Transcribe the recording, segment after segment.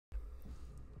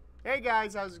Hey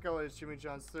guys, how's it going? It's Jimmy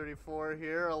John's 34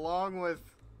 here, along with...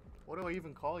 What do I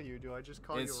even call you? Do I just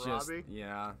call you Robby?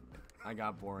 Yeah, I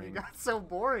got boring. You got so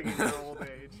boring in your old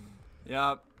age.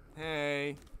 Yep.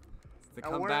 Hey. The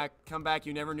comeback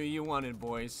you never knew you wanted,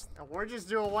 boys. And we're just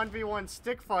doing a 1v1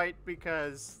 stick fight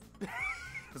because...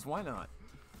 Because why not?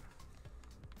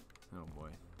 Oh boy.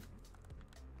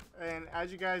 And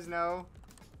as you guys know,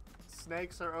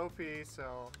 snakes are OP,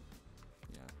 so...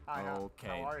 Yeah. Hi, okay.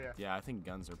 how are you? Yeah, I think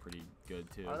guns are pretty good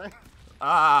too. Are they?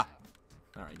 Ah!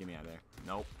 Alright, get me out of there.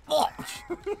 Nope. Oh!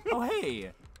 Oh,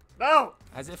 hey! No!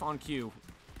 As if on cue.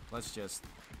 Let's just...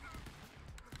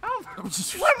 Oh!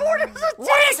 What more does it take?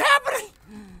 What is happening?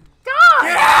 God!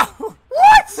 Get out!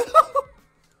 What?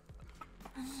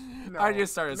 No. I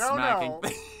just started smacking.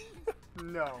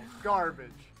 No.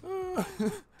 Garbage.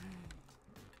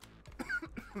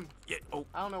 Yeah, oh.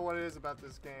 I don't know what it is about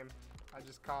this game. I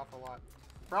just cough a lot.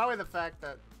 Probably the fact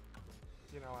that,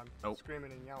 you know, I'm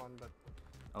screaming and yelling, but...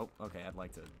 Oh, okay, I'd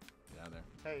like to get out of there.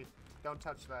 Hey, don't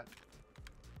touch that.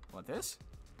 What, this?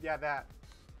 Yeah, that.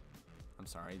 I'm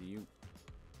sorry, do you...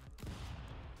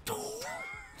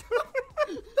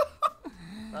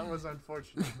 That was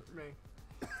unfortunate for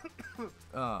me.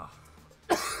 Ugh.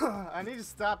 I need to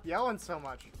stop yelling so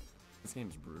much. This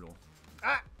game's brutal.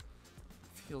 Ah!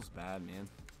 Feels bad, man.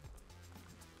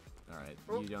 Alright,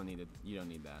 you don't need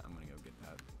that. I'm gonna go get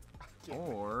that.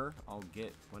 Or I'll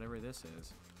get whatever this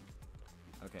is.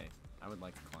 Okay, I would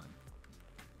like to climb.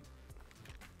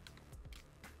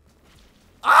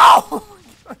 Oh!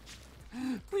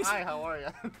 Please. Hi, how are you?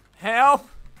 Help!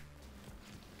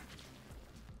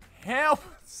 Help!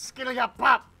 Skittle got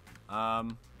pop! Duh.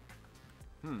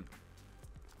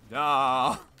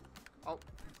 Oh,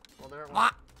 well there it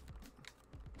went.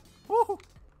 Woo!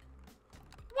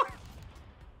 What?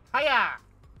 Hiya!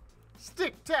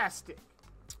 Stick-tastic!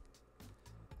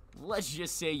 Let's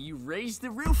just say you raised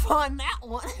the roof on that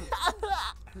one.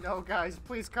 No, guys,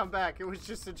 please come back. It was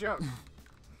just a joke.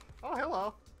 Oh,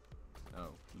 hello.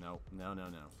 Oh, no. No, no,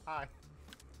 no. Hi.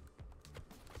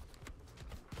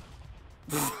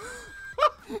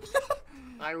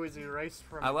 I was erased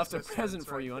from I left a existence present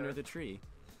for right you there. under the tree.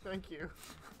 Thank you.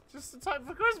 Just in time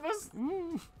for Christmas.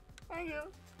 Thank you.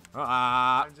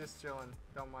 I'm just chilling.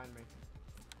 Don't mind me.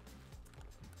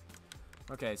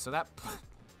 Okay, so that...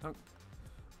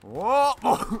 Whoa!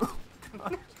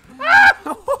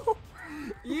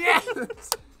 Yes!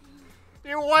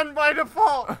 You won by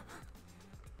default!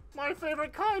 My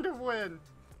favorite kind of win!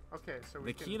 Okay, so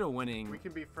The key to winning we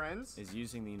can be friends? is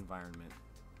using the environment.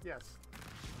 Yes.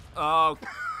 Oh.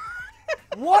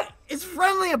 What is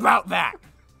friendly about that?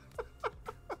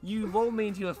 You lulled me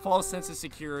into a false sense of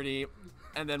security,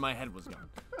 and then my head was gone.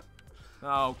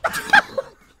 Oh.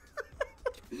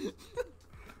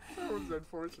 That was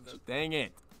unfortunate. Dang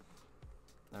it.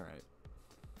 Alright.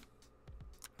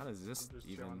 How does this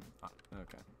even...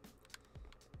 okay.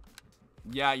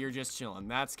 Yeah, you're just chilling.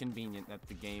 That's convenient that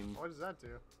the game... What does that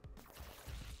do?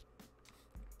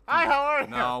 Hi, how are you?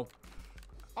 No.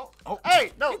 Oh,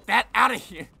 hey, no! Get that out of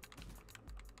here!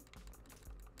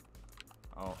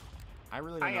 Oh. I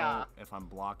really don't know if I'm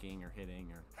blocking or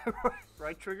hitting or...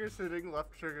 Right trigger's hitting,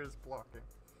 left trigger's blocking.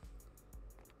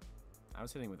 I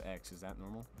was hitting with X. Is that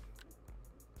normal?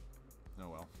 Oh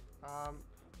well.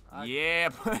 Yeah,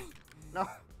 but... No.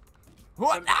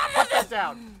 What? Put this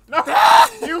down. No!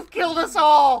 You've killed us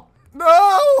all!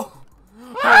 No!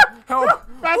 Help!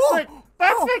 Bad stick!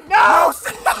 Bad stick! No!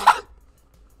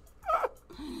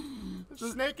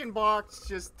 Snake and Box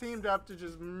just teamed up to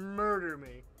just murder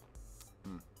me.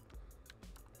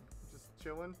 Just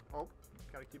chilling. Oh,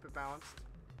 gotta keep it balanced.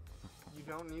 You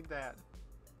don't need that.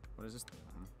 What is this?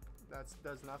 That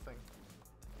does nothing.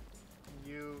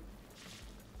 You...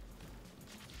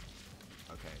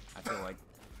 Okay, I feel like...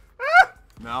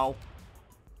 No.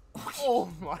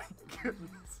 Oh my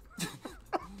goodness.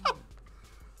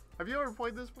 Have you ever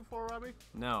played this before, Robby?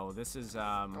 No, this is,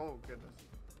 Oh, goodness.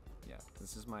 Yeah,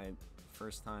 this is my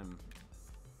first time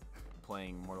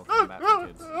playing Mortal Kombat for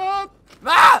kids.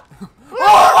 Ah!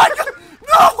 Oh my god!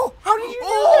 No! How did you do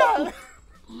that?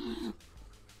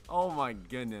 Oh my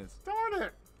goodness. Darn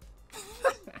it.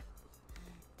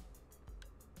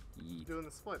 Doing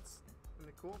the splits. Isn't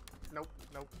it cool? Nope,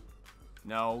 nope.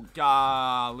 No,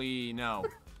 golly, no.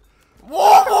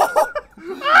 Whoa!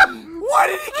 Why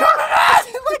did he come at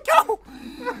me? Let go!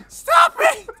 Stop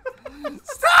it!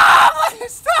 Stop!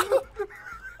 Stop!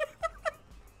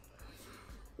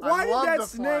 Why did that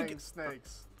snake?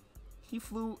 Snakes. He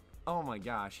flew. Oh my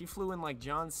gosh, he flew in like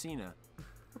John Cena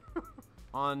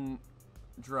on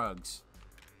drugs.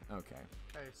 Okay.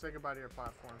 Hey, say goodbye to your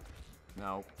platform.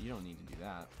 No, you don't need to do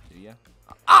that, do you?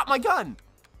 Ah, my gun!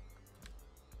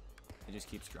 It just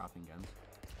keeps dropping guns.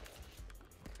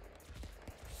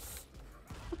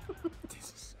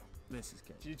 This is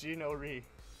good. GG no re.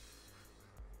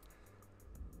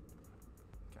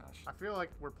 Gosh. I feel like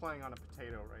we're playing on a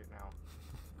potato right now.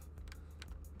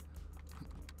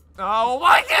 Oh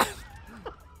my god!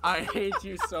 I hate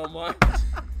you so much.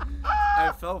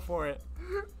 I fell for it.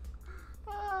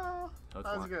 That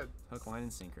was good. Hook, line,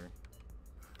 and sinker.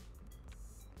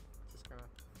 Just gonna...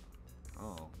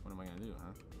 Oh, what am I gonna do,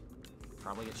 huh?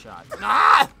 Probably get shot.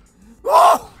 Ah!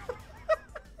 Whoa!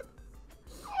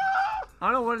 I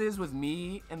don't know what it is with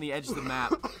me and the edge of the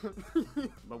map,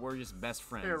 but we're just best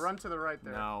friends. Here, run to the right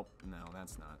there. No,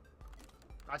 that's not.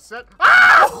 I said...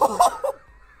 Ah!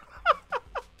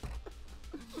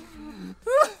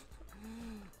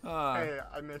 Hey,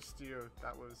 I missed you.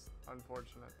 That was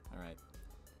unfortunate. All right.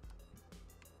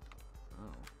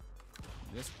 Oh.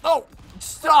 This. Oh!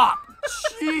 Stop!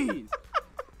 Jeez!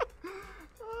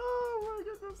 Oh my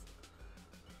goodness.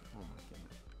 Oh my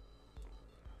goodness.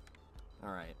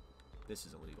 All right. This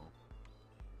is illegal.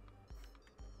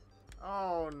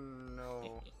 Oh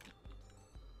no.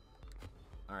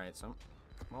 All right. So,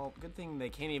 well, good thing they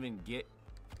can't even get.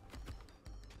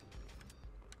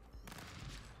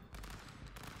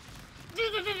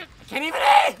 I can't even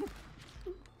aim!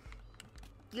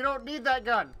 You don't need that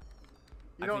gun.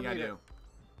 You don't think need I do. it.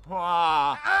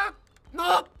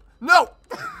 No! No!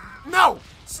 No!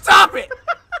 Stop it!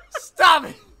 Stop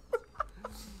it!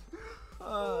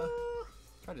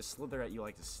 Try to slither at you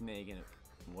like a snake and it.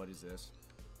 What is this?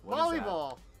 What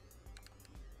volleyball. Is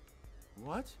that?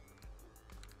 What?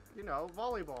 You know,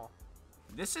 volleyball.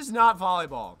 This is not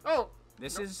volleyball. Oh!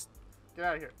 This is. Get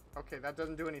out of here. Okay, that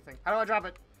doesn't do anything. How do I drop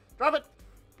it? Drop it!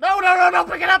 No, no, no, no!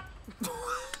 Pick it up!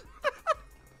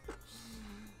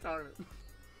 Darn it.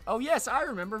 Oh yes, I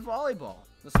remember volleyball.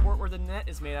 The sport where the net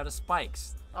is made out of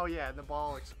spikes. Oh yeah, and the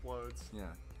ball explodes. Yeah,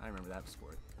 I remember that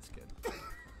sport. That's good.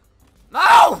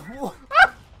 No!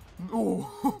 Ooh.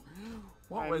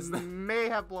 What was that? I may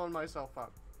have blown myself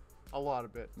up. A lot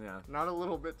of it. Yeah. Not a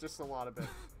little bit, just a lot of it.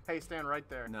 Hey, stand right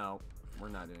there. No, we're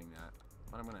not doing that.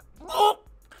 But I'm gonna.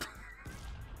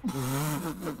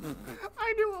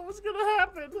 I knew what was gonna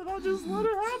happen, and I just let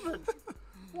it happen.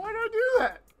 Why'd I do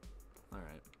that?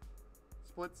 Alright.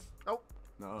 Splits. Oh.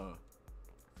 No.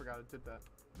 Forgot I did that.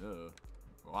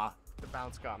 Wow. The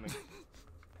bounce got me.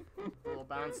 The little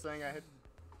bounce thing I hit.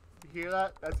 You hear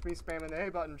that? That's me spamming the A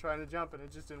button trying to jump, and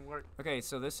it just didn't work. Okay,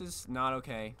 so this is not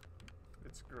okay.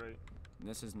 It's great.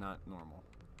 This is not normal.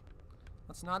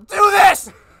 Let's not do this!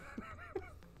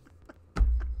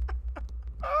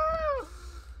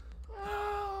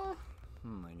 Oh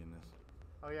my goodness.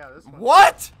 Oh yeah, this one.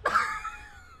 What?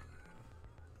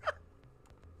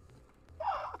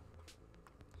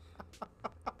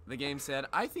 The game said,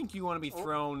 I think you want to be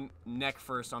thrown neck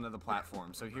first onto the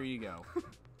platform, so here you go.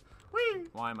 Whee!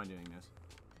 Why am I doing this?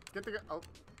 Get the gun. Oh.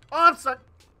 Oh, I'm stuck.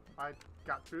 I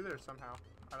got through there somehow.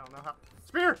 I don't know how.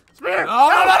 Spear! Spear! No,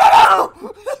 no, no,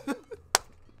 no,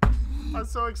 no! I'm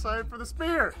so excited for the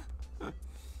spear.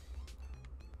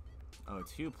 Oh,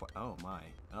 oh my.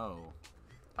 Oh.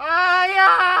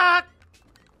 Yeah!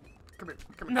 Come here.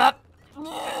 Come here. Not.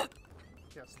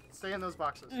 Yes. Stay in those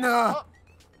boxes. No. Oh.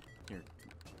 Here.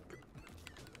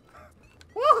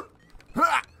 Woo!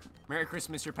 Merry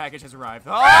Christmas, your package has arrived.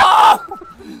 Oh!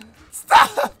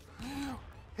 Stop!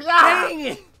 Yeah! Dang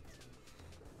it!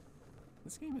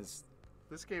 This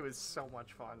game is so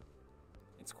much fun.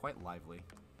 It's quite lively.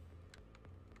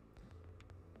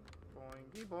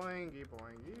 Boingy, boingy,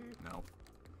 boingy. No.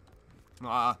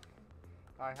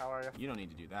 Hi, how are you? You don't need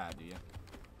to do that, do you?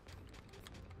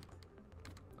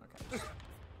 Okay.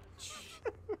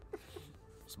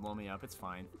 Just blow me up, it's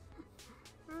fine.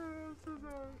 So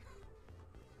sorry.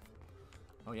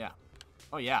 Oh yeah.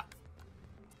 Oh yeah.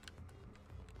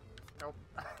 Nope.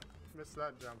 Missed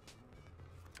that jump.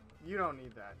 You don't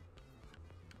need that.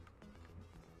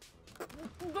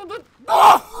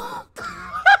 Oh!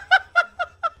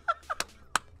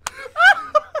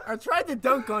 I tried to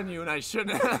dunk on you and I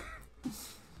shouldn't have.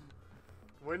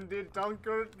 When did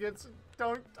Dunker gets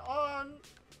dunked on?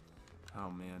 Oh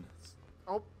man.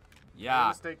 Oh.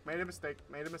 Yeah. Made a mistake.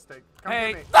 Made a mistake. Come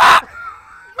Hey. to me. Ah!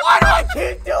 Why do I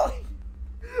keep doing?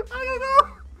 I don't know.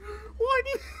 Why do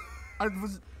you... I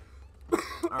was.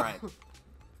 All right.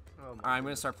 Oh All right. I'm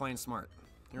gonna start playing smart.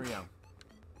 Here we go.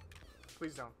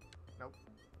 Please don't. Nope.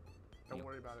 Don't Yep.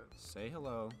 worry about it. Say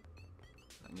hello.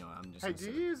 No, I'm just. Hey, do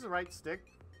you use the right stick?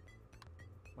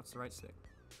 What's the right stick?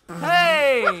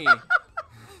 Hey!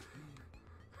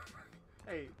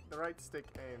 Hey, the right stick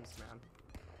aims, man.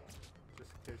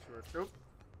 Just in case you were. Nope.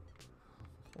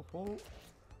 Oh.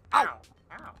 Ow!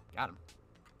 Ow! Got him.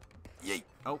 Yeet.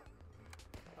 Oh.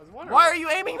 I was wondering. Why are you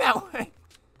aiming that way?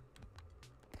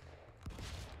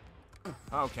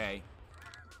 Okay.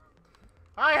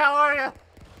 Hi, how are you?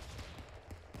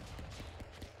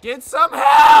 Get some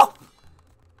help!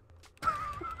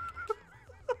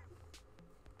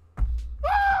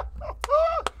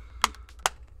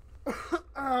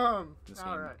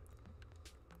 All right.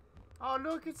 Oh,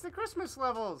 look, it's the Christmas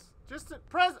levels. Just a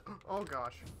present. Oh,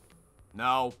 gosh.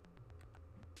 No.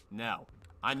 No.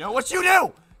 I know what you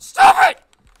do! Stop it!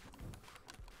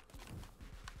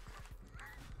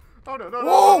 Oh, no, no, no,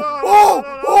 Whoa! no, no, Whoa! no,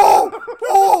 no, Whoa! no, no.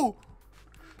 Whoa!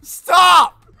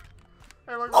 Stop!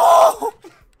 Hey, look. Oh!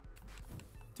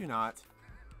 Do not.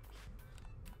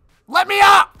 Let me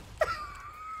up!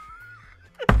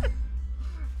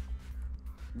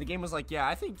 The game was like, yeah,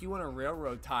 I think you want a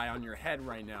railroad tie on your head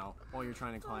right now while you're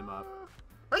trying to climb up.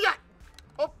 Yeah.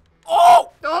 Oh.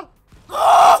 Oh! Oh.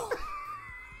 Oh!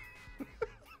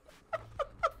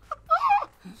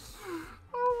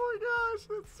 Oh my gosh,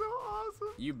 that's so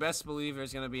awesome. You best believe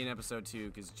there's gonna be an episode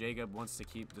 2 because Jacob wants to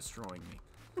keep destroying me.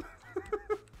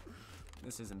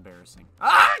 This is embarrassing.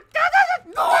 Ah!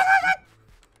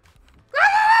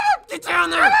 Get down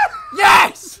there!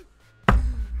 Yes!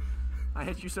 I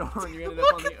hit you so hard you ended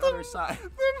up on the other side. The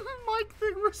mic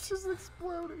thing was just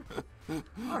exploding.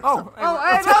 Oh,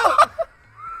 I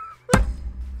know!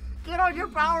 Get on your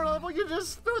power level, you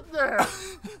just stood there.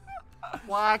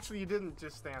 Well, actually, you didn't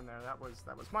just stand there. That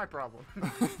was my problem.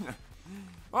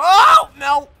 Oh,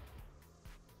 no!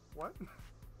 What?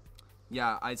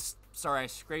 Yeah, sorry, I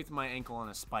scraped my ankle on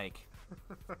a spike.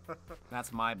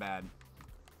 That's my bad.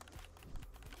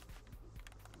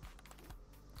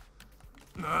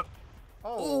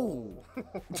 Oh.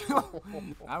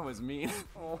 That was mean.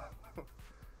 Oh.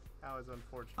 That was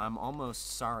unfortunate. I'm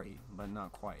almost sorry, but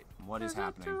not quite. What is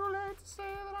happening? Too late to say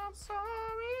that I'm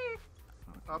sorry.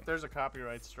 Okay. Oh, there's a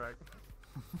copyright strike.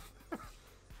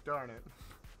 Darn it.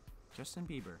 Justin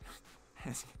Bieber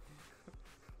has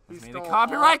He made a stole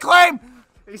copyright claim!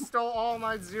 He stole all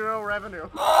my 0 revenue.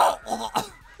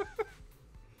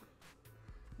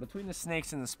 Between the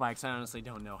snakes and the spikes, I honestly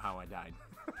don't know how I died.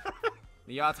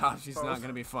 The autopsy's not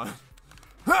gonna be fun.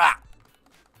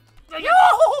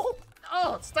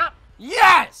 Oh, stop!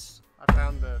 Yes! I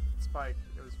found the spike.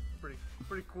 It was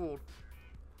pretty cool.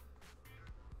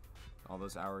 All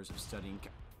those hours of studying.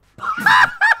 What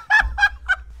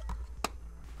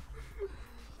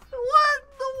in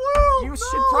the world? You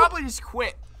should probably just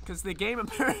quit, because the game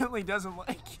apparently doesn't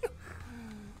like you.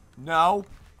 No.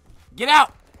 Get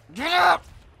out! Get out!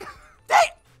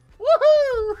 Dang!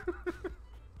 Woohoo!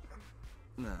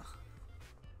 No.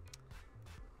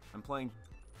 I'm playing.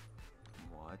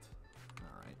 What?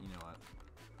 Alright, you know what?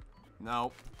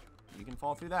 No. You can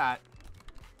fall through that.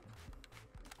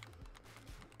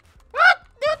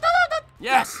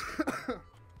 Yes!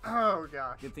 Oh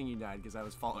gosh. Good thing you died, because I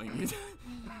was following you.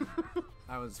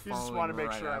 I was You following just want to make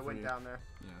right sure I after went you. down there.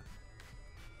 Yeah.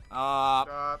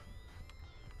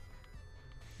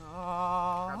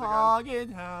 Stop.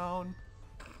 Get down.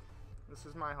 This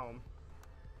is my home.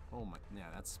 Oh my,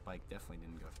 yeah, that spike definitely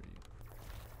didn't go through you.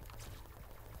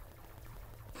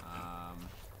 I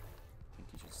think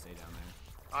you should stay down there.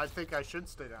 I think I should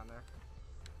stay down there.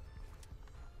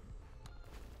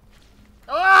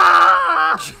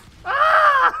 Ah!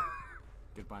 Ah!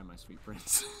 Goodbye, my sweet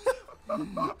prince.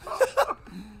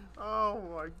 Oh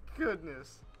my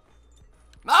goodness.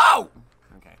 No!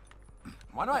 Okay.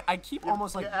 Why do I keep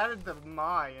almost You like... added the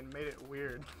my and made it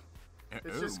weird.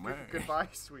 It's Oh, just my. goodbye,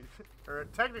 sweet. Or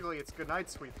technically, it's goodnight,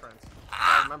 sweet prince. If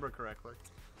I remember correctly.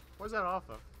 What's that off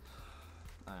of?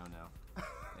 I don't know.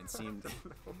 It seemed... I don't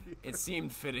know either. It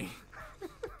seemed fitting.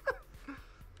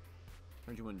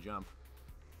 Heard you wouldn't jump.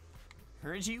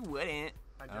 Heard you wouldn't.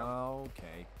 I jumped.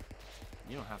 Okay.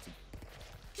 You don't have to...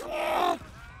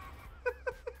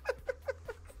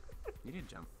 You did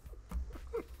jump.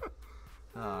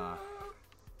 Ah.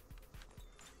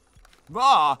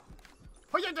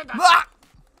 Oh, yeah, did that. Ah!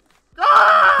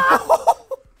 Ah!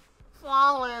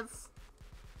 Flawless.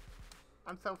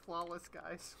 I'm so flawless,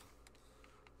 guys.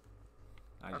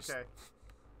 I just, Okay.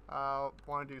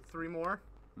 Want to do 3 more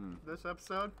this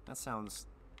episode? That sounds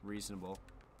reasonable.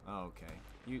 Oh, okay.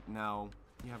 You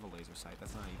have a laser sight.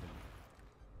 That's not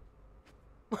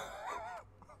even.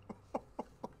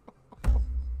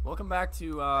 Welcome back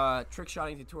to trick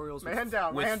shotting tutorials. Man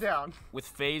down, man down. With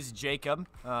FaZe Jacob.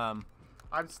 I'm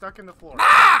stuck in the floor.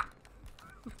 Ah!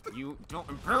 You don't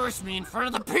embarrass me in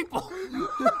front of the people.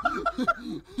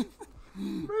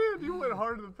 Man, you went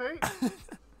hard in the paint.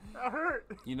 That hurt.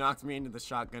 You knocked me into the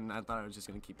shotgun. And I thought I was just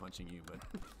gonna keep punching you, but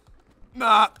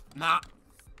nah.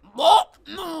 Oh,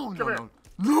 no, Come here. no.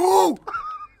 No!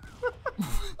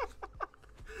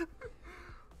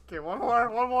 Okay, one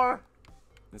more.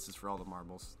 This is for all the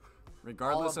marbles.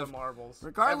 Regardless all of the marbles.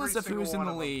 regardless Every of who's single in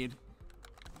the one of them. lead,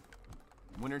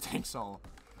 winner takes all.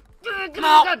 Give me the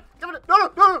No. gun! Give me the... No!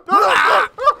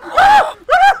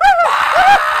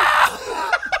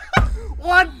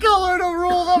 One killer to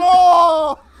rule them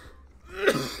all!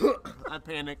 I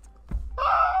panicked.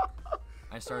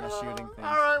 I started shooting things.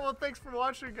 Alright, well, thanks for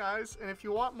watching, guys. And if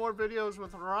you want more videos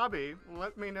with Robby,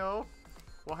 let me know.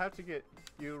 We'll have to get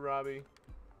you, Robby.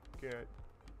 Garrett.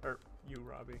 Or, you,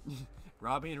 Robby.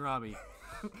 Robby and Robby.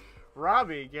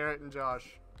 Robby, Garrett, and Josh.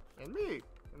 And me.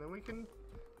 And then we can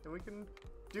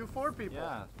do 4 people.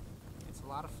 Yeah. It's a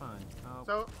lot of fun. Oh,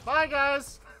 So, bye,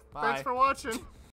 guys. Bye. Thanks for watching.